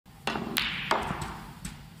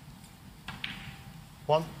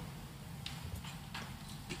1.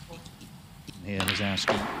 Here,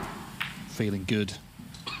 Lisowski feeling good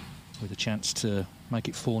with a chance to make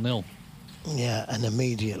it 4-0. Yeah, and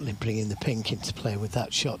immediately bringing the pink into play with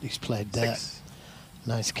that shot he's played there. 6.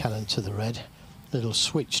 Nice cannon to the red. Little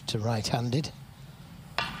switch to right-handed.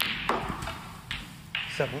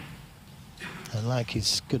 7. And like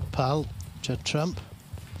his good pal, Judd Trump,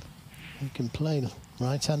 he can play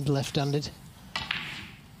right-handed, left-handed.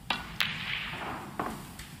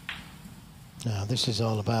 Now, this is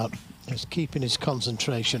all about just keeping his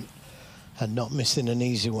concentration and not missing an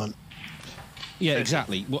easy one. Yeah,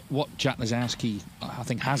 exactly. What Jack Lisowski, I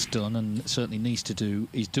think, has done and certainly needs to do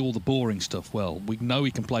is do all the boring stuff well. We know he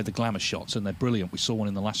can play the glamour shots, and they're brilliant. We saw one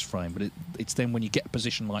in the last frame, but it's then when you get a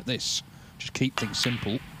position like this, just keep things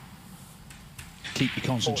simple, keep your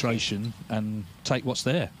concentration, and take what's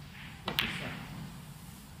there.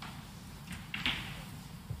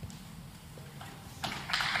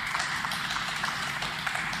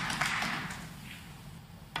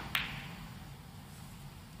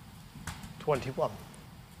 $21.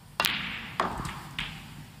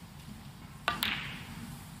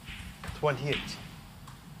 $28.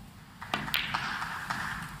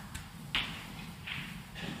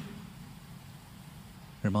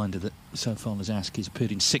 Reminder that so far Lisowski's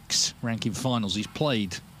appeared in 6 ranking finals. He's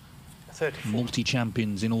played 34.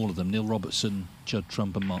 multi-champions in all of them: Neil Robertson, Judd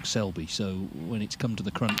Trump and Mark Selby. So when it's come to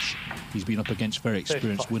the crunch, he's been up against very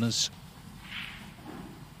experienced 35. winners,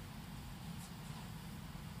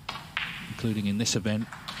 including in this event.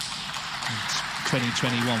 It's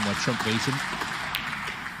 2021 where Trump beat him.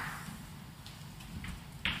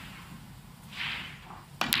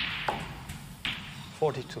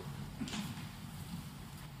 $42.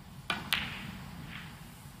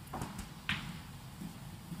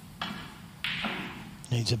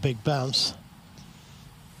 Needs a big bounce.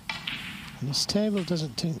 And his table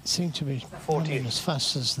doesn't seem to be running as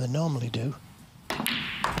fast as they normally do.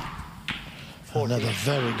 Another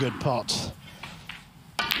very good pot.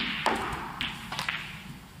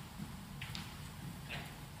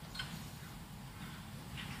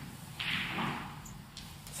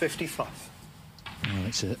 $55. Well,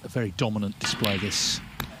 it's a very dominant display, this.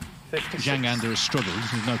 56. Zhang Anda has struggled,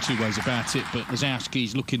 there's no two ways about it, but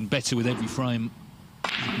Lisowski's looking better with every frame,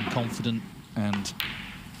 looking confident, and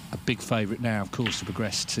a big favourite now, of course, to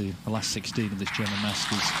progress to the last 16 of this German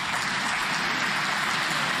Masters.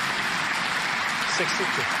 62.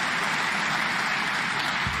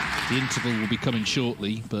 The interval will be coming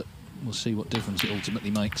shortly, but we'll see what difference it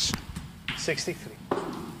ultimately makes. 63.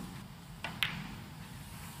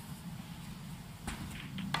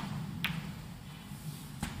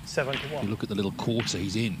 $71. If you look at the little quarter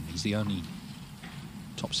he's in, he's the only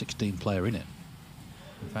top 16 player in it.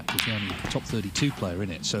 In fact, he's the only top 32 player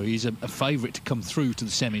in it. So he's a favourite to come through to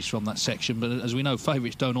the semis from that section. But as we know,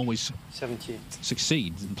 favourites don't always 78.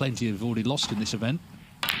 succeed. And plenty have already lost in this event.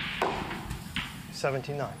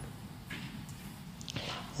 79.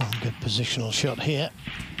 One good positional shot here.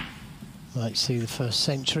 Might see the first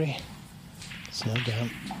century. It's no doubt.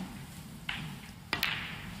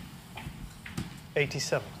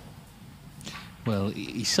 87. Well,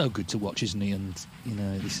 he's so good to watch, isn't he? And, you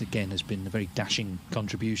know, this again has been a very dashing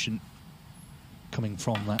contribution coming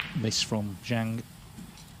from that miss from Zhang.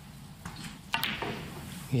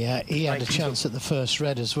 Yeah, he had a chance at the first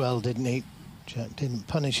red as well, didn't he? Jack didn't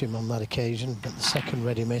punish him on that occasion, but the second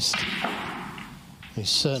red he missed. He's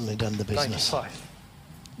certainly done the business. 95.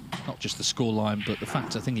 Not just the scoreline, but the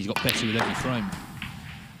fact I think he's got better with every frame.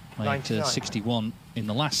 Made 61 in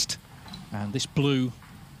the last. And this blue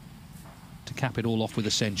to cap it all off with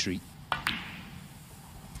a century.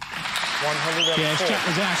 104. Yes, Jack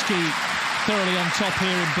Lisowski thoroughly on top here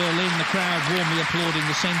in Berlin. The crowd warmly applauding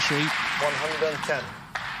the century. 110.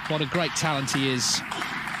 What a great talent he is.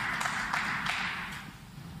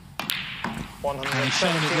 And he's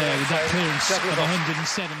shown it there with that clearance of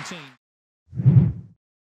 117.